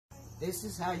This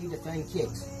is how you defend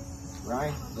kicks.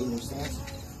 Ryan, in your stance.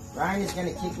 Ryan is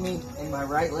going to kick me in my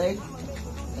right leg,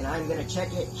 and I'm going to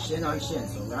check it shin on shin.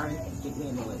 So Ryan, kick me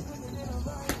in the leg.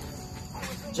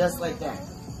 Just like that.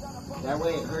 That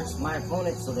way it hurts my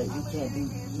opponent so that he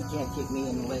can't kick me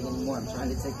in the leg anymore. I'm trying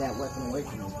to take that weapon away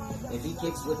from him. If he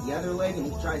kicks with the other leg and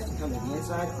he tries to come to the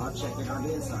inside, I'll check it on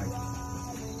the inside.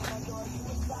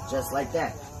 Just like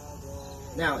that.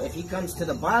 Now, if he comes to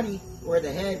the body or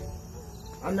the head,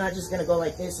 I'm not just going to go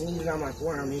like this and use it on my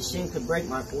forearm. His shin could break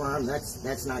my forearm.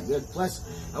 That's not good. Plus,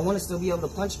 I want to still be able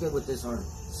to punch good with this arm.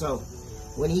 So,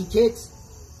 when he kicks,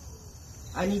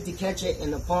 I need to catch it in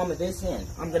the palm of this hand.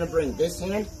 I'm going to bring this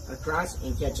hand across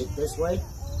and catch it this way.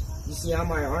 You see how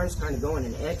my arm's kind of going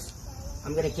in X?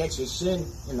 I'm going to catch his shin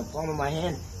in the palm of my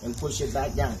hand and push it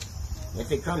back down. If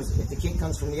the kick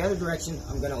comes from the other direction,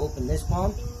 I'm going to open this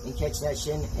palm and catch that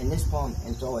shin in this palm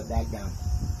and throw it back down.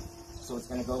 So it's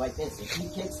going to go like this. If he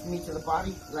kicks me to the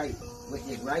body right with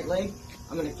his right leg,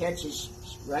 I'm going to catch his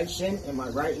right shin in my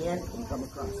right hand and come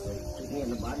across. So kick me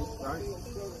in the body, right?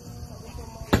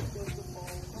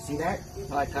 See that?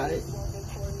 How I caught it?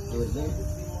 Do it again.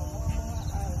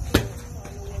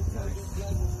 Nice.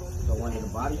 Go one to the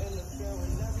body.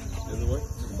 To the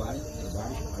body. To the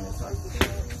body.